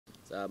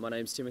My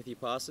name's Timothy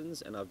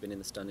Parsons and I've been in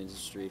the stunt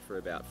industry for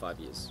about 5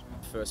 years.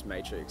 First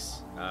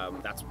Matrix,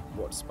 that's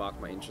what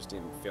sparked my interest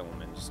in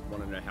film and just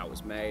wanted to know how it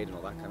was made and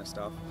all that kind of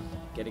stuff.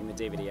 Getting the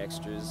DVD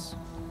extras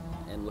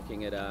and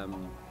looking at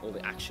all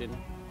the action.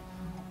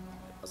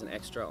 I was an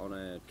extra on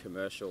a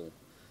commercial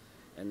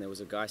and there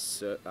was a guy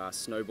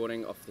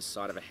snowboarding off the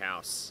side of a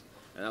house,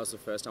 and that was the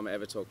first time I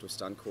ever talked to a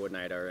stunt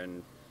coordinator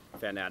and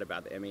found out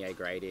about the MEA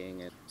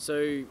grading. And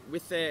so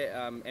with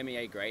their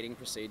MEA grading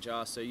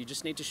procedure, so you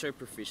just need to show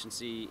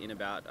proficiency in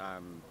about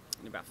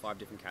 5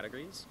 different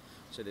categories.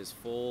 So there's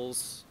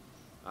falls,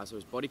 so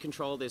there's body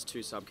control, there's 2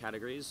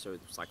 subcategories, so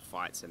it's like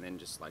fights and then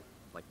just like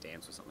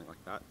dance or something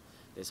like that.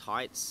 There's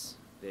heights,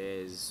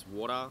 there's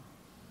water,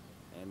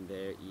 and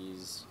there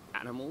is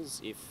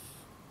animals, if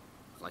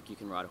like you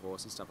can ride a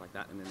horse and stuff like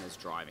that, and then there's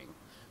driving.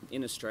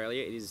 In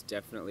Australia, it is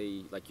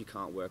definitely like you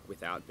can't work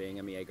without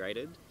being MEA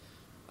graded.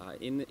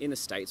 In the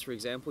States, for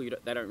example,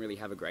 they don't really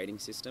have a grading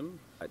system.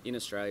 In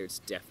Australia, it's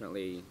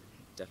definitely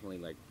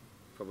like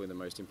probably the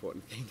most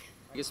important thing.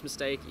 Biggest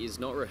mistake is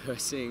not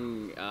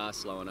rehearsing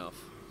slow enough.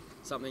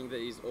 Something that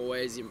is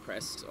always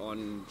impressed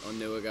on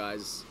newer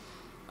guys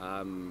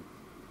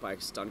by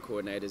stunt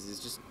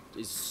coordinators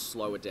is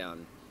slow it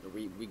down.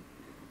 We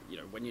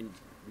when you're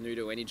new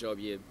to any job,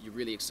 you're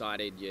really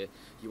excited. You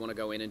want to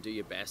go in and do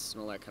your best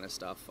and all that kind of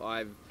stuff.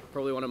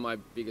 Probably one of my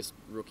biggest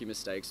rookie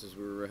mistakes was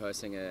we were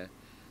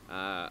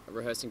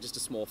rehearsing just a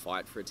small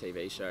fight for a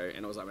TV show,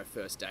 and it was like my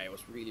first day. I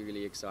was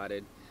really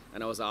excited,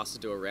 and I was asked to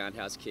do a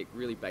roundhouse kick,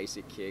 really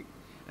basic kick,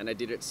 and I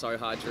did it so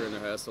hard during the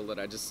rehearsal that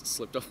I just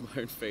slipped off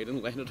my own feet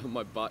and landed on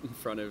my butt in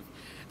front of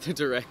the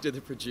director,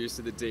 the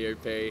producer, the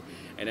DOP,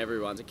 and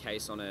everyone's a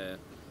case on I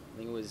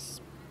think it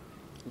was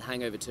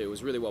Hangover 2. It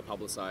was really well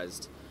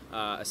publicised.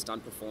 A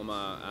stunt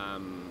performer,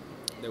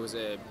 there was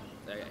a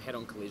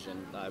head-on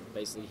collision.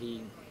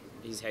 Basically,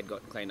 his head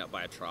got cleaned up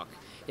by a truck.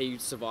 He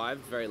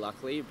survived, very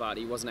luckily, but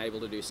he wasn't able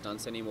to do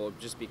stunts anymore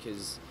just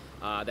because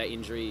that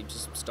injury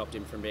just stopped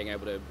him from being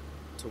able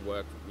to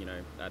work,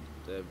 at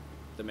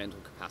the mental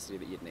capacity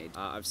that you'd need.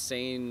 I've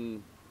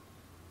seen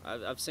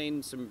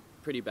some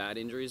pretty bad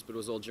injuries, but it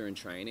was all during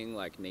training,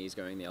 like knees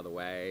going the other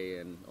way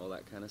and all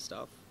that kind of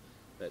stuff.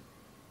 But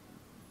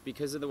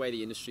because of the way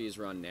the industry is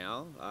run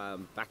now,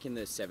 back in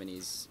the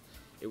 70s,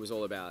 it was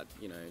all about,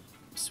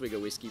 swig a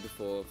whiskey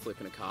before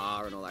flipping a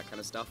car and all that kind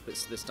of stuff. But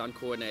the stunt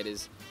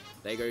coordinators,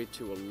 they go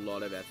to a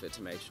lot of effort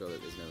to make sure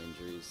that there's no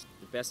injuries.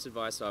 The best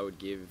advice I would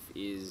give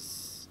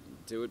is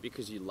do it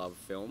because you love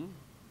film,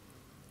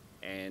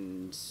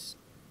 and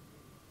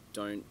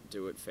don't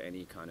do it for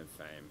any kind of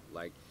fame.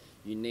 Like,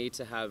 you need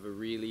to have a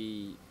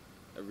really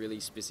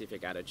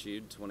specific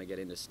attitude to want to get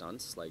into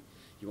stunts. Like,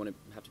 you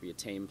have to be a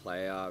team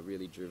player,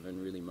 really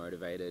driven, really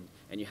motivated,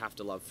 and you have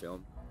to love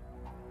film.